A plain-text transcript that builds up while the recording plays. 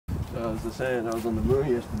I was just saying, I was on the moon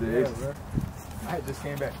yesterday. Yeah, bro. I just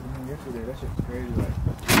came back from the moon yesterday. That shit was crazy.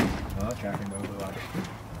 Like, well, tracking though, but like,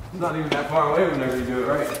 It's not even that far away whenever you do it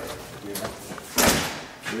right. Yeah.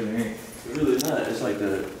 Really ain't. It's really not. It's like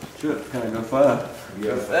the trip kind of go fast. You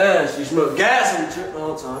go fast. You smoke gas on the trip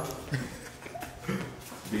all the time.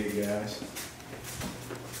 Big gas.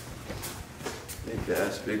 Big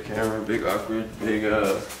gas, big camera, big awkward, big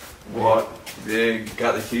walk, big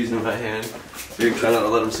got the keys in my hand, big trying not to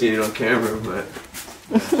let them see it on camera, but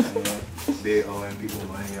big OM people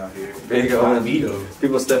money out here. big OM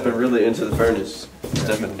people stepping really into the furnace,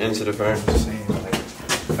 stepping into the furnace.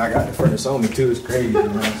 Like, I got the furnace on me too. It's crazy. You know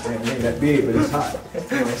what I'm saying? It ain't that big, but it's hot.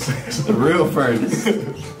 It's the real furnace.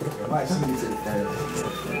 Might send you to the furnace.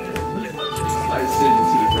 Might send you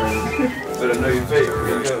to the furnace. But I know you're fake.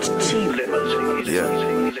 Here you go.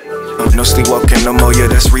 Yeah. No sleepwalking no more, yeah,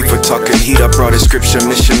 that's reefer talking. Heat up, brought a scripture,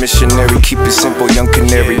 missionary. Keep it simple, young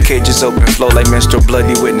canary. Cages open, flow like menstrual,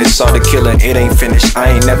 bloody witness. Saw the killing, it ain't finished. I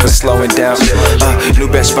ain't never slowing down. New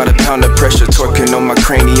batch by the pound of pressure. Torquing on my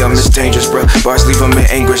cranium, it's dangerous, bro. Bars leave them in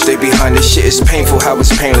anguish, they behind this shit. It's painful how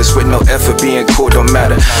it's painless. With no effort, being cool don't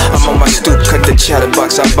matter. I'm on my stoop, cut the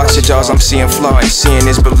chatterbox. I box your jaws, I'm seeing flaw. And seeing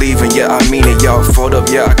is believing, yeah, I mean it, y'all. Fold up,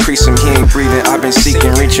 yeah, I crease him, he ain't breathing. I've been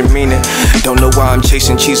seeking, reaching meaning. Don't know why I'm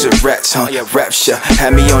chasing cheese with rats, huh? Rapture,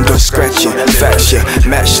 had me on door scratching. Facts, yeah,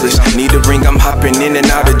 matchless. Need a ring, I'm hopping in and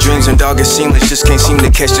out of dreams. And dog is seamless, just can't seem to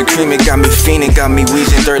catch the cream. It got me fiending, got me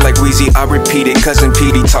wheezing. Third like Wheezy, I repeat it. Cousin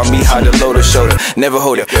Petey taught me how to load a shoulder. Never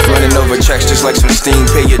hold it, running over tracks just like some steam.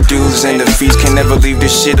 Pay your dues and the fees, can never leave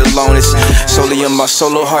this shit alone. It's solely on my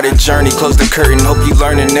solo-hearted journey. Close the curtain, hope you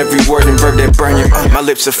learning every word and verb that burn you. My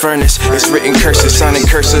lips are furnace, it's written cursive, sounding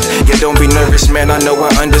cursive. Yeah, don't be nervous, man, I know I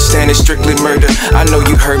understand. It's strictly murder, I know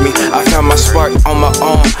you heard me. I found my spark on my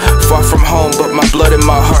own, far from home, but my blood in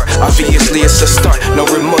my heart. Obviously it's a start, no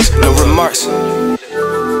remorse, no remarks.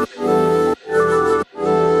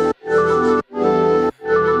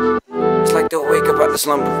 It's like they'll wake up out the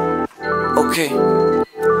slumber. Okay,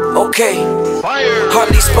 okay.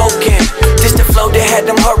 Hardly spoken, this the flow that had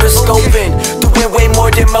them horoscoping. Doing way more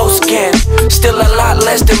than most can, still a lot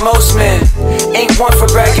less than most men. Ain't one for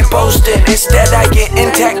bragging, boasting. Instead I get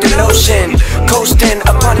intact, the notion. Coasting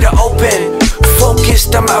up under open.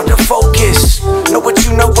 Focused, I'm out of focus. Know what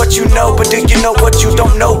you know, but do you know what you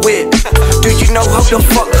don't know it? Do you know how the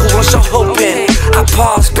fuck who I'm so hoping? I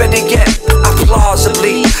pause, better yet, I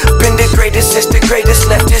plausibly been the greatest since the greatest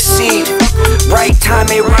left his seed. Right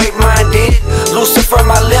timing, right minded. Lucifer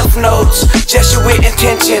my lymph nodes, Jesuit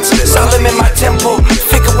intentions. Solomon my temple,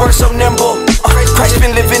 figure work so nimble. Christ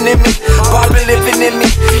been living in me, God been living in me.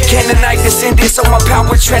 Canaanite descended, so my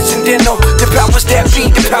power transcendental. The powers that be,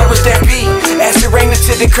 the powers that be. As it rain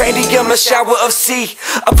into the cranium, a shower of sea.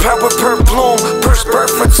 A power per bloom, burst,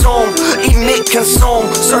 birth, for tomb. Emit,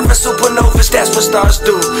 consume, surface supernovas, that's what stars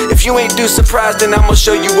do. If you ain't surprised, then I'ma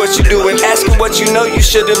show you what you do. And asking what you know, you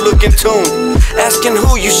shouldn't look in tune. Asking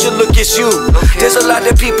who, you should look at you. There's a lot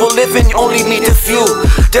of people living, you only meet a few.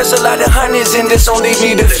 There's a lot of honeys and this only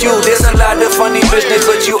need a few. There's a lot of funny business,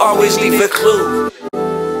 but you always leave a clue.